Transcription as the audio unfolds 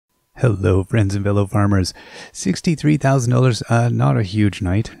Hello, friends and fellow farmers. $63,000, not a huge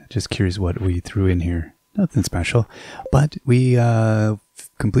night. Just curious what we threw in here. Nothing special. But we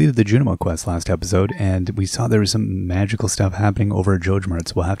completed the Junimo quest last episode, and we saw there was some magical stuff happening over at Joja,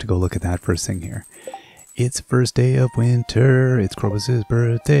 so we'll have to go look at that first thing here. It's first day of winter. It's Krobus'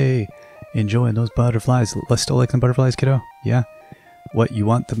 birthday. Enjoying those butterflies. Let's still like some butterflies, kiddo? Yeah? What, you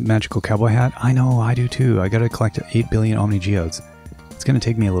want the magical cowboy hat? I know, I do too. I gotta collect 8 billion Omni Geodes. It's gonna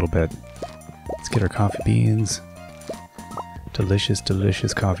take me a little bit. Let's get our coffee beans. Delicious,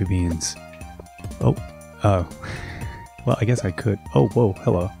 delicious coffee beans. Oh. Well, I guess I could. Oh, whoa,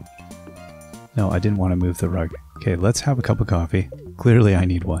 hello. No, I didn't want to move the rug. Okay, let's have a cup of coffee. Clearly I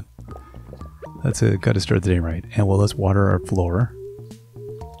need one. That's gotta start the day right. And well, let's water our floor.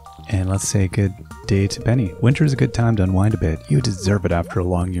 And let's say good day to Benny. Winter is a good time to unwind a bit. You deserve it after a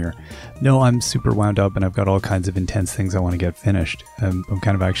long year. No, I'm super wound up and I've got all kinds of intense things I want to get finished. I'm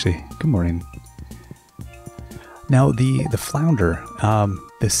kind of actually... Good morning. Now, the flounder,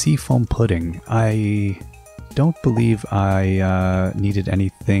 the sea foam pudding, I don't believe I needed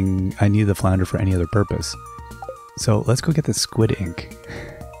anything... I needed the flounder for any other purpose. So let's go get the squid ink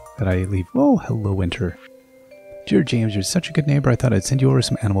that I leave. Oh, hello, Winter. Dear James, you're such a good neighbor, I thought I'd send you over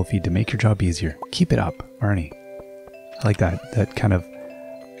some animal feed to make your job easier. Keep it up, Marnie. I like that kind of...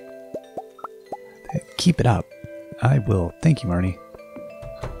 Keep it up. I will. Thank you, Marnie.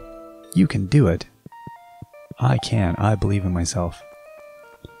 You can do it. I can. I believe in myself.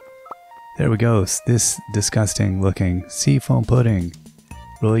 There we go. This disgusting looking sea foam pudding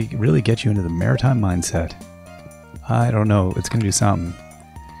really get you into the maritime mindset. I don't know. It's going to do something.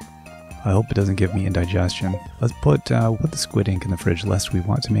 I hope it doesn't give me indigestion. Let's put the squid ink in the fridge lest we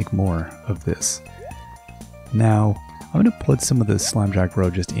want to make more of this. Now, I'm going to put some of the slime jack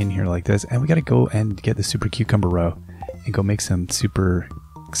roe just in here like this, and we got to go and get the super cucumber roe and go make some super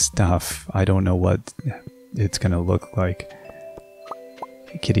stuff. I don't know what it's going to look like.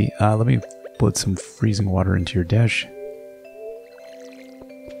 Hey kitty, let me put some freezing water into your dish.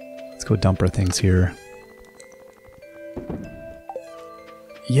 Let's go dump our things here.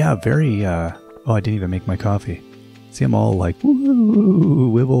 Yeah, very, oh, I didn't even make my coffee. See, I'm all like,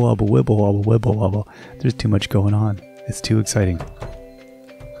 woo, wibble wobble, wibble wobble, wibble wobble. There's too much going on. It's too exciting.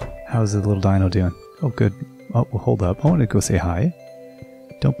 How's the little dino doing? Oh, good. Oh, well, hold up. I want to go say hi.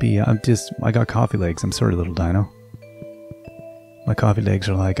 Don't be, I got coffee legs. I'm sorry, little dino. My coffee legs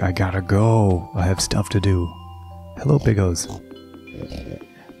are like, I gotta go. I have stuff to do. Hello, biggos.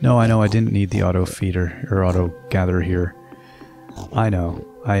 No, I know I didn't need the auto feeder, or auto gatherer here. I know.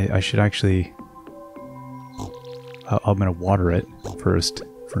 I should actually... I'm going to water it first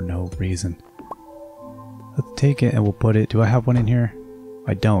for no reason. Let's take it and we'll put it... Do I have one in here?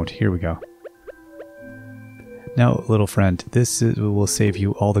 I don't. Here we go. Now, little friend, this will save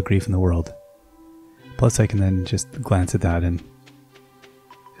you all the grief in the world. Plus, I can then just glance at that and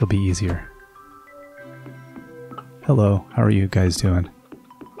it'll be easier. Hello. How are you guys doing?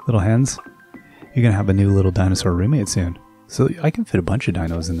 Little hens? You're going to have a new little dinosaur roommate soon. So I can fit a bunch of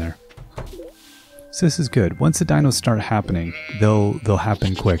dinos in there. So this is good. Once the dinos start happening, they'll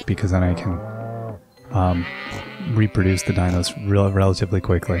happen quick because then I can reproduce the dinos relatively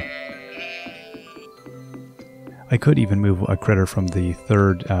quickly. I could even move a critter from the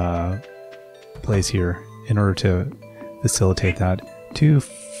third place here in order to facilitate that. 2,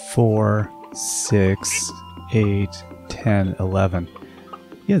 4, 6, 8, 10, 11.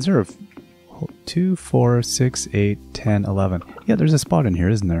 Yeah, is there a... 2, 4, 6, 8, 10, 11. Yeah, there's a spot in here,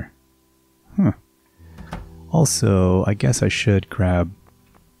 isn't there? Huh. Also, I guess I should grab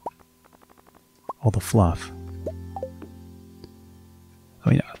all the fluff. I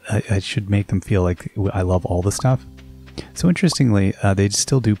mean, I should make them feel like I love all the stuff. So interestingly, they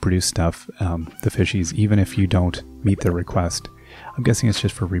still do produce stuff, the fishies, even if you don't meet their request. I'm guessing it's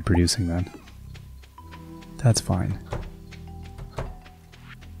just for reproducing then. That's fine.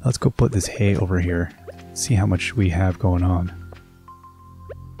 Let's go put this hay over here. See how much we have going on.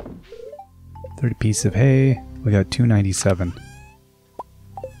 30 pieces of hay. We got 297.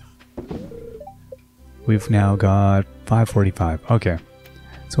 We've now got 545. Okay.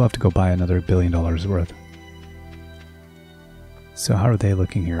 So we'll have to go buy another $1 billion worth. So how are they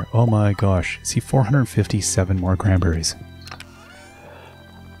looking here? Oh my gosh. See, 457 more cranberries.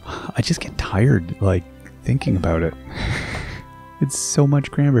 I just get tired, like, thinking about it. It's so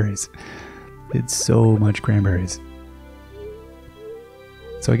much cranberries. It's so much cranberries.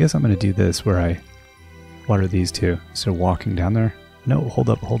 So I guess I'm going to do this where I water these two. So walking down there. No,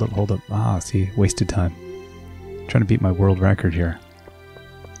 hold up, hold up, hold up. Ah, see, wasted time. Trying to beat my world record here.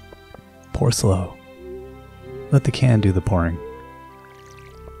 Pour slow. Let the can do the pouring.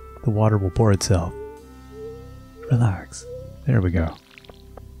 The water will pour itself. Relax. There we go.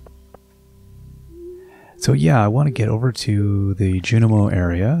 So yeah, I want to get over to the Junimo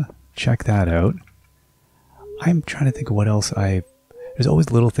area. Check that out. I'm trying to think of what else there's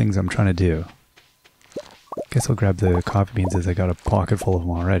always little things I'm trying to do. Guess I'll grab the coffee beans as I got a pocket full of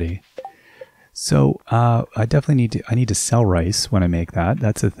them already. So, I definitely need to sell rice when I make that.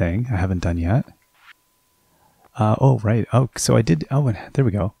 That's a thing I haven't done yet. Oh, right. Oh, so I did. Oh, and there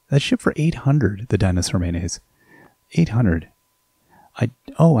we go. That shipped for 800, the dinosaur mayonnaise. 800. I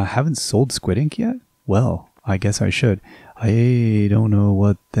haven't sold squid ink yet? Well, I guess I should. I don't know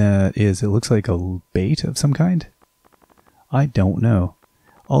what that is. It looks like a bait of some kind. I don't know.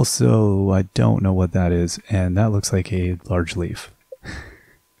 Also, I don't know what that is. And that looks like a large leaf.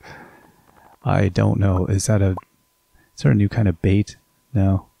 I don't know. Is there a new kind of bait?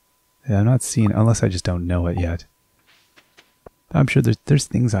 No. Yeah, I'm not seeing, unless I just don't know it yet. I'm sure there's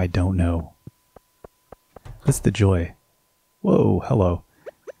things I don't know. That's the joy. Whoa, hello.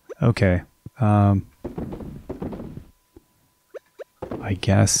 Okay. I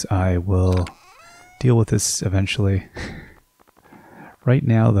guess I will deal with this eventually. Right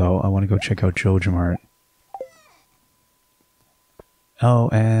now, though, I want to go check out Joja Mart. Oh,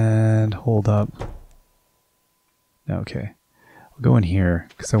 and hold up. Okay. I'll go in here,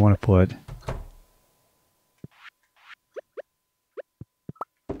 because I want to put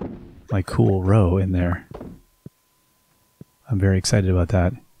my cool row in there. I'm very excited about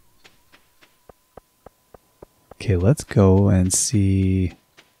that. Okay, let's go and see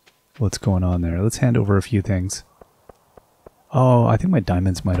what's going on there. Let's hand over a few things. Oh, I think my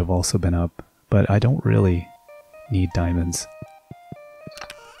diamonds might have also been up, but I don't really need diamonds.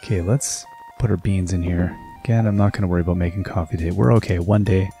 Okay, let's put our beans in here. Again, I'm not going to worry about making coffee today. We're okay. One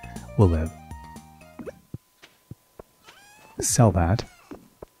day, we'll live. Sell that.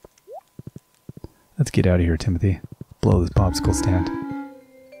 Let's get out of here, Timothy. Blow this popsicle stand.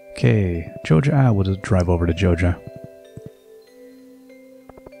 Okay, Joja. We'll just drive over to Joja.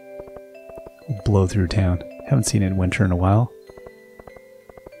 We'll blow through town. Haven't seen it in winter in a while.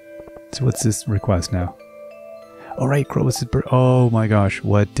 So what's this request now? All right, Krobus' bird. Oh my gosh,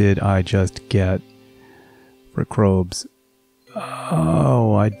 what did I just get for Krobes?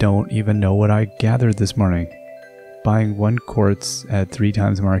 Oh, I don't even know what I gathered this morning. Buying 1 quartz at 3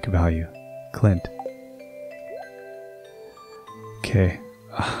 times market value. Clint. Okay.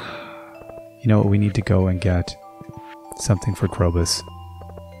 You know what? We need to go and get something for Krobus.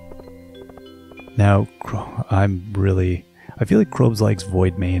 Now, I feel like Krobes likes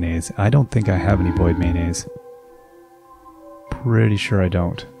void mayonnaise. I don't think I have any void mayonnaise. Pretty sure I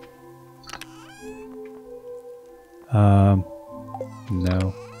don't.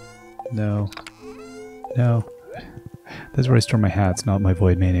 No. No. No. That's where I store my hats, not my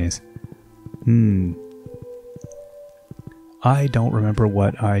void mayonnaise. I don't remember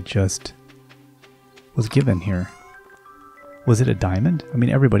what I just was given here. Was it a diamond? I mean,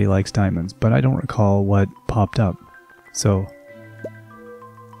 everybody likes diamonds, but I don't recall what popped up. So,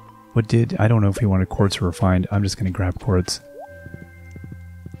 I don't know if he wanted quartz or refined. I'm just going to grab quartz.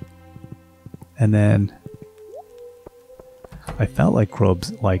 And then, I felt like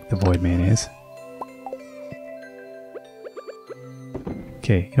Krobes liked the void mayonnaise.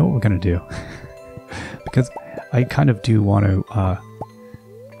 Okay, you know what we're going to do? Because I kind of do want to,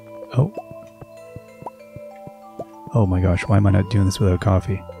 Oh my gosh, why am I not doing this without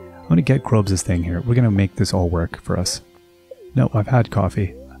coffee? I'm going to get Krobes' thing here. We're going to make this all work for us. No, I've had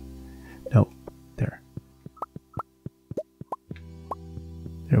coffee. No, there.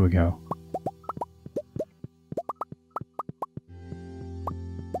 There we go.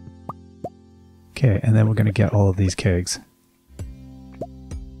 Okay, and then we're going to get all of these kegs.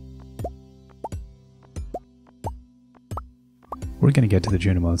 We're going to get to the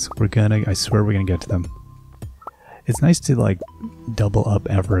Junimos. I swear we're going to get to them. It's nice to, like, double up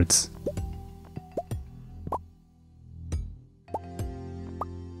efforts.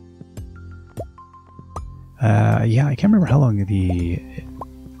 Yeah, I can't remember how long the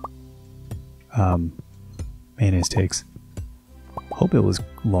mayonnaise takes. Hope it was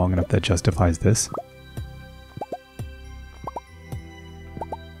long enough that justifies this.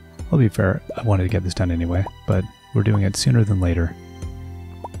 I'll be fair, I wanted to get this done anyway, but we're doing it sooner than later.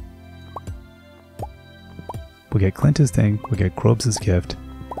 We'll get Clint's thing, we'll get Krobes' gift.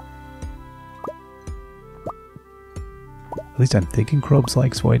 At least I'm thinking Krobes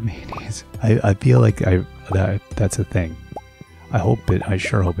likes void mayonnaise. I feel like that's a thing. I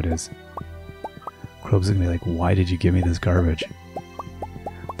sure hope it is. Krobes is gonna be like, why did you give me this garbage?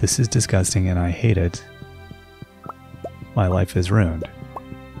 This is disgusting and I hate it. My life is ruined.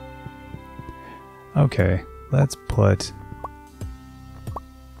 Okay, we'll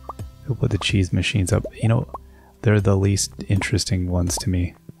put the cheese machines up. You know, they're the least interesting ones to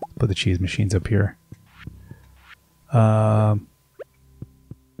me. Put the cheese machines up here. Right,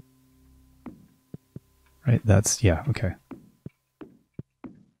 that's, yeah, okay.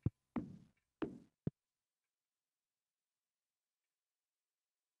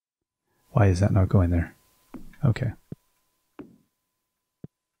 Why is that not going there? Okay.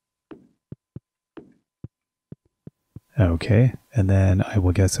 Okay, and then I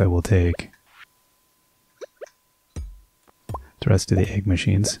will guess I will take the rest of the egg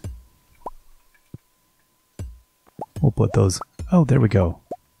machines. We'll put those... Oh, there we go.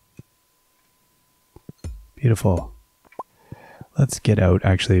 Beautiful. Let's get out,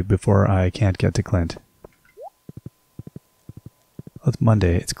 actually, before I can't get to Clint. Well, it's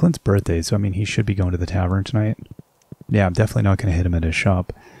Monday. It's Clint's birthday, so I mean, he should be going to the tavern tonight. Yeah, I'm definitely not going to hit him at his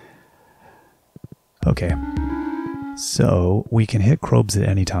shop. Okay. So, we can hit Krobs at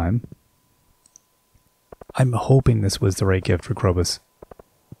any time. I'm hoping this was the right gift for Krobus.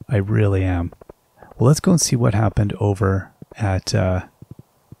 I really am. Well, let's go and see what happened over at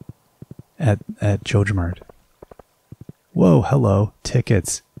Joja Mart. Whoa, hello.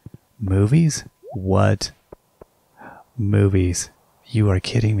 Tickets. Movies? What? Movies. You are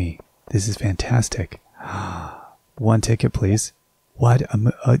kidding me. This is fantastic. One ticket, please. What?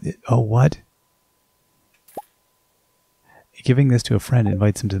 What? Giving this to a friend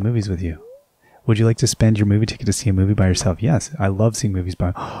invites him to the movies with you. Would you like to spend your movie ticket to see a movie by yourself? Yes, I love seeing movies by...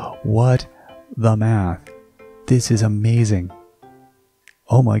 What the math? This is amazing.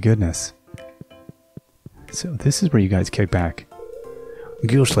 Oh my goodness. So this is where you guys kick back.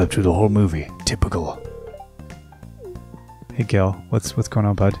 Gil slept through the whole movie. Typical. Hey Gil, what's going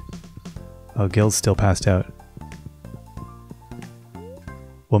on, bud? Oh, Gil's still passed out.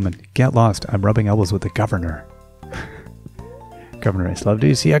 Woman, get lost. I'm rubbing elbows with the governor. Governor, it's lovely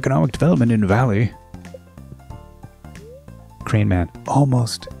to see economic development in the valley. Crane man,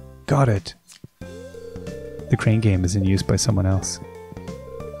 almost got it. The crane game is in use by someone else.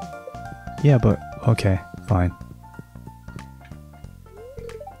 Yeah, but okay, fine.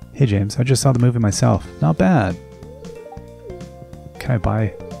 Hey James, I just saw the movie myself. Not bad. Can I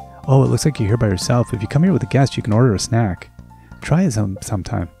buy? Oh, it looks like you're here by yourself. If you come here with a guest, you can order a snack. Try it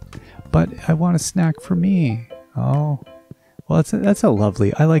sometime. But I want a snack for me. Oh. Well, that's a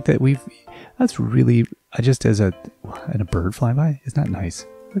lovely. I like that that's really, I just and a bird flying by. Isn't that nice?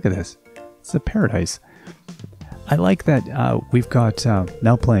 Look at this. It's a paradise. I like that we've got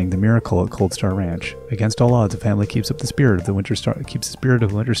now playing The Miracle at Cold Star Ranch. Against all odds, a family keeps the spirit of the Winter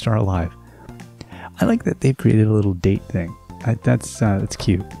Star alive. I like that they've created a little date thing. That's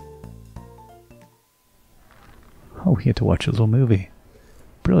cute. Oh, we get to watch a little movie.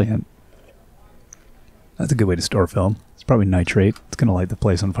 Brilliant. That's a good way to store film. It's probably nitrate. It's going to light the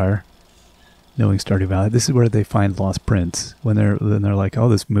place on fire. Knowing Stardew Valley. This is where they find lost prints. When they're like, oh,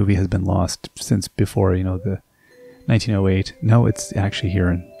 this movie has been lost since before, you know, the 1908. No, it's actually here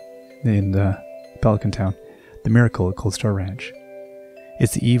in Pelican Town. The Miracle at Cold Star Ranch.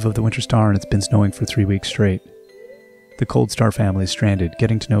 It's the eve of the Winter Star and it's been snowing for 3 weeks straight. The Cold Star family is stranded.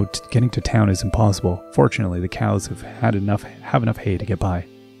 Getting to town is impossible. Fortunately, the cows have enough hay to get by.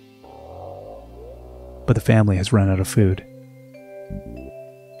 But the family has run out of food.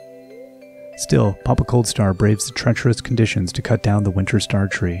 Still, Papa Cold Star braves the treacherous conditions to cut down the Winter Star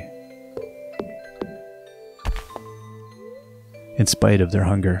tree. In spite of their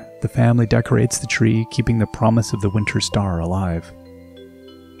hunger, the family decorates the tree, keeping the promise of the Winter Star alive.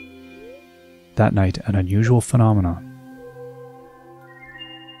 That night, an unusual phenomenon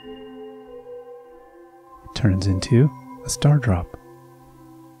turns into a star drop.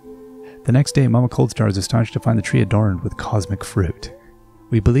 The next day, Mama Cold Star is astonished to find the tree adorned with cosmic fruit.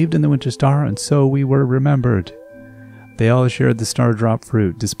 We believed in the Winter Star, and so we were remembered. They all shared the star drop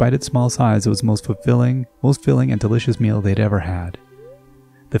fruit. Despite its small size, it was the most filling and delicious meal they'd ever had.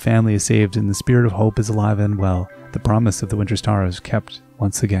 The family is saved, and the spirit of hope is alive and well. The promise of the Winter Star is kept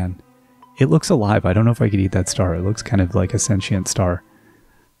once again. It looks alive. I don't know if I could eat that star. It looks kind of like a sentient star.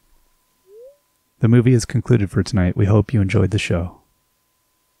 The movie is concluded for tonight. We hope you enjoyed the show.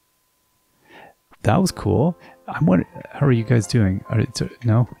 That was cool. I'm wondering, how are you guys doing?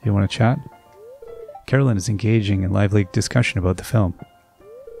 No? You want to chat? Carolyn is engaging in lively discussion about the film.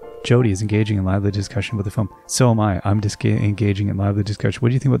 Jody is engaging in lively discussion about the film. So am I. I'm just engaging in lively discussion. What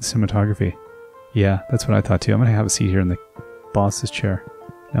do you think about the cinematography? Yeah, that's what I thought too. I'm going to have a seat here in the boss's chair.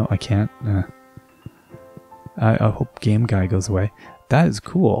 No, I can't. I hope Game Guy goes away. That is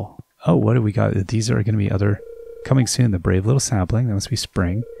cool. Oh, what do we got? These are going to be other... Coming soon, The Brave Little Sapling. That must be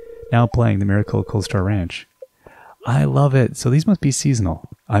spring. Now playing the Miracle Cold Star Ranch. I love it. So these must be seasonal.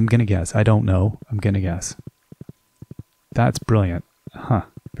 I'm going to guess. I don't know. I'm going to guess. That's brilliant. Huh.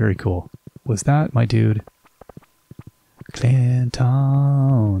 Very cool. Was that my dude?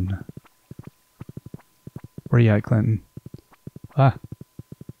 Clinton. Where you at, Clinton? Ah.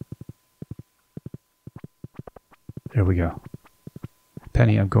 There we go.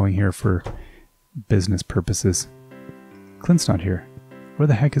 Penny, I'm going here for business purposes. Clint's not here. Where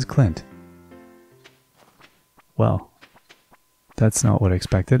the heck is Clint? Well, that's not what I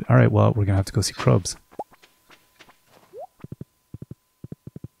expected. Alright, well, we're going to have to go see Krobs.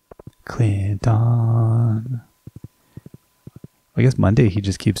 Clinton. I guess Monday he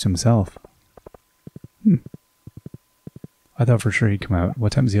just keeps to himself. I thought for sure he'd come out.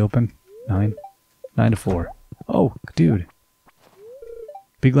 What time is he open? 9? 9 to 4. Oh, dude.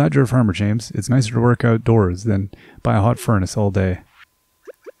 Be glad you're a farmer, James. It's nicer to work outdoors than by a hot furnace all day.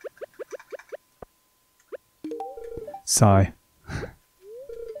 Sigh.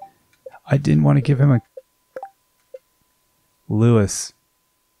 I didn't want to give him a... Lewis.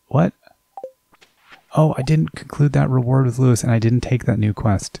 What? Oh, I didn't conclude that reward with Lewis, and I didn't take that new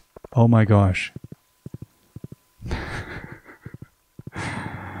quest. Oh my gosh.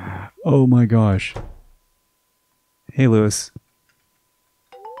 Oh my gosh. Hey, Lewis.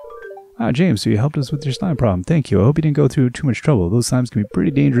 Ah, James, so you helped us with your slime problem. Thank you. I hope you didn't go through too much trouble. Those slimes can be pretty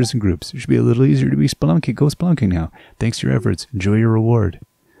dangerous in groups. It should be a little easier to be spelunking. Go spelunking now. Thanks to your efforts. Enjoy your reward.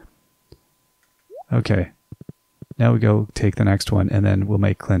 Okay. Now we go take the next one, and then we'll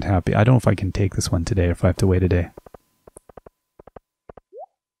make Clint happy. I don't know if I can take this one today or if I have to wait a day.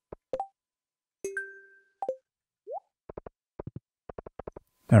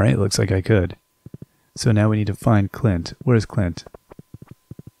 Alright, looks like I could. So now we need to find Clint. Where's Clint?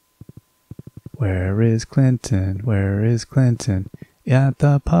 Where is Clinton? Where is Clinton? At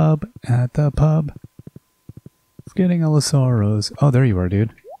the pub, at the pub. Forgetting all the sorrows. Oh, there you are,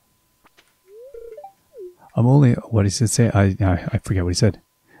 dude. I'm only... What did he say? I forget what he said.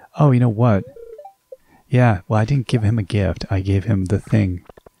 Oh, you know what? Yeah, well, I didn't give him a gift. I gave him the thing.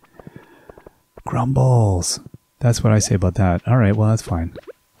 Grumbles. That's what I say about that. Alright, well, that's fine.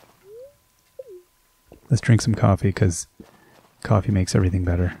 Let's drink some coffee, because coffee makes everything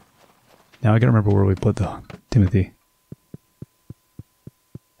better. Now I gotta remember where we put the Timothy.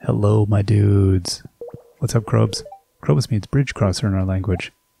 Hello, my dudes. What's up, Krobs? Krobs means bridge crosser in our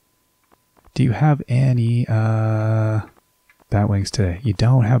language. Do you have any bat wings today? You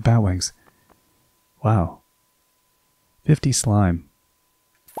don't have bat wings. Wow. 50 slime.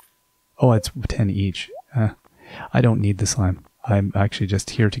 Oh, it's 10 each. I don't need the slime. I'm actually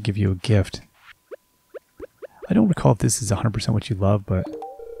just here to give you a gift. I don't recall if this is 100% what you love, but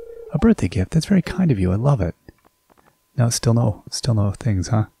a birthday gift. That's very kind of you. I love it. No, still no things,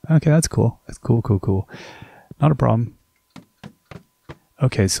 huh? Okay, that's cool. That's cool, cool, cool. Not a problem.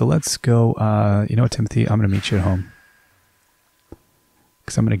 Okay, so let's go. You know what, Timothy? I'm going to meet you at home.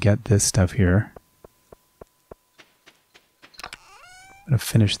 Because I'm going to get this stuff here. I'm going to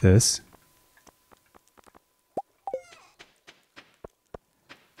finish this.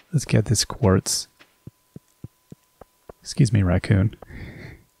 Let's get this quartz. Excuse me, raccoon.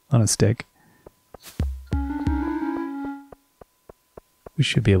 On a stick. We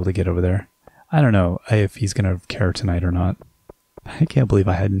should be able to get over there. I don't know if he's going to care tonight or not. I can't believe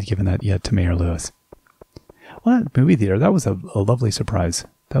I hadn't given that yet to Mayor Lewis. Well, that movie theater, that was a lovely surprise.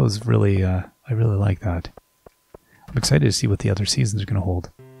 That was really, I really like that. I'm excited to see what the other seasons are going to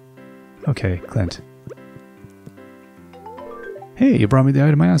hold. Okay, Clint. Hey, you brought me the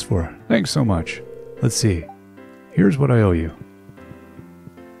item I asked for. Thanks so much. Let's see. Here's what I owe you.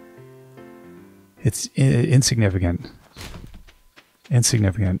 It's insignificant.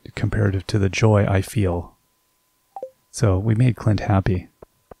 Insignificant comparative to the joy I feel. So we made Clint happy.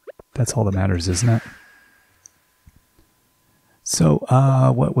 That's all that matters, isn't it? So,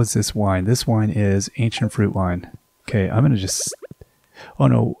 what was this wine? This wine is ancient fruit wine. Okay, I'm going to just... Oh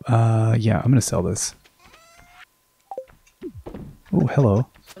no, yeah, I'm going to sell this. Oh, hello.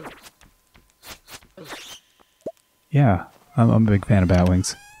 Yeah, I'm a big fan of bat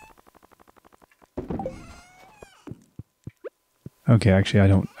wings. Okay, actually, I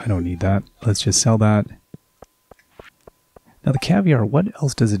don't need that. Let's just sell that. Now the caviar, what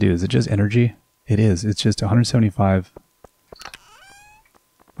else does it do? Is it just energy? It is. It's just 175.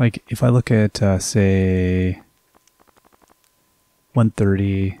 Like, if I look at, say,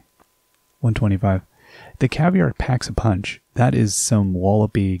 130, 125, the caviar packs a punch. That is some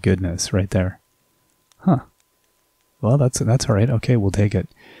wallopy goodness right there. Huh. Well, that's all right. Okay, we'll take it.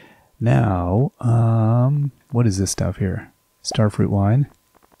 Now, what is this stuff here? Starfruit wine.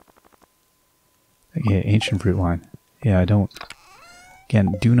 Yeah, ancient fruit wine. Yeah, I don't...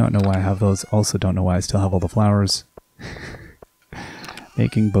 Again, do not know why I have those. Also don't know why I still have all the flowers.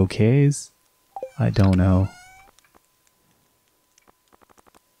 Making bouquets? I don't know.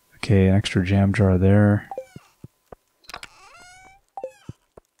 Okay, an extra jam jar there.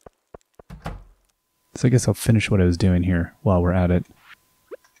 So I guess I'll finish what I was doing here while we're at it.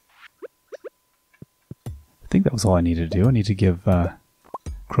 I think that was all I needed to do. I need to give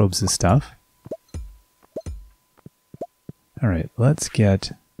Krobes his stuff. Alright, let's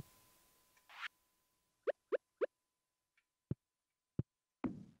get...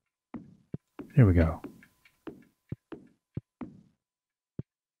 There we go.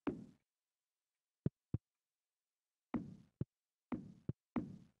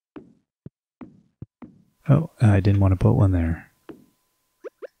 Oh, I didn't want to put one there.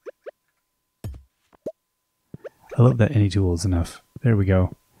 I love that any tool is enough. There we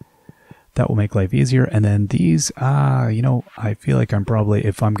go. That will make life easier. And then these, you know, I feel like I'm probably,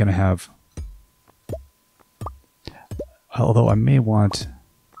 if I'm going to have... Although I may want...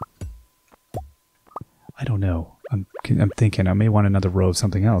 I don't know. I'm thinking I may want another row of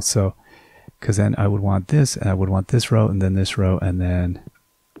something else. So, because then I would want this, and I would want this row, and then this row, and then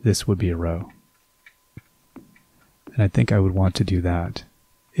this would be a row. And I think I would want to do that.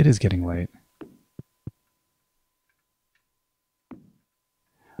 It is getting late.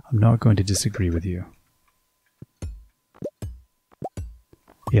 I'm not going to disagree with you.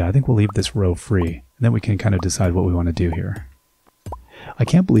 Yeah, I think we'll leave this row free, and then we can kind of decide what we want to do here. I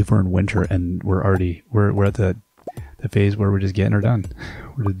can't believe we're in winter and we're at the phase where we're just getting her done.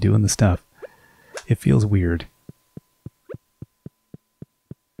 We're just doing the stuff. It feels weird.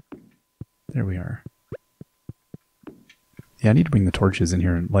 There we are. Yeah, I need to bring the torches in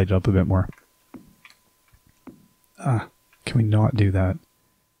here and light it up a bit more. Can we not do that?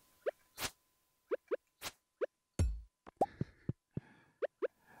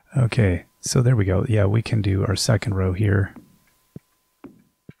 Okay, so there we go. Yeah, we can do our second row here.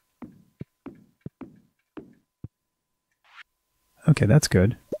 Okay, that's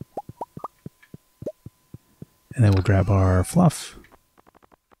good. And then we'll grab our fluff.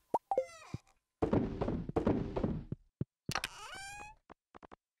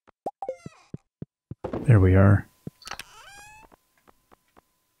 There we are.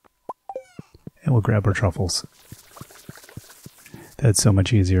 And we'll grab our truffles. That's so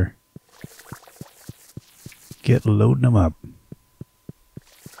much easier. Get loading them up.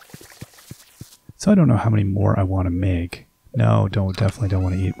 So I don't know how many more I want to make. No, definitely don't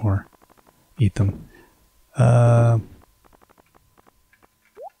want to eat more. Eat them.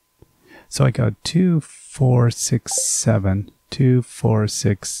 So I got 2, 4, 6, 7. 2, 4,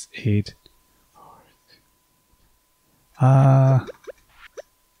 6, 8. Like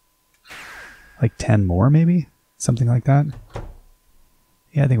 10 more maybe? Something like that?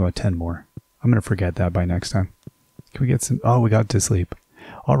 Yeah, I think about 10 more. I'm going to forget that by next time. Can we get some... Oh, we got to sleep.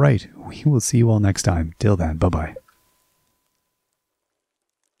 Alright, we will see you all next time. Till then, bye-bye.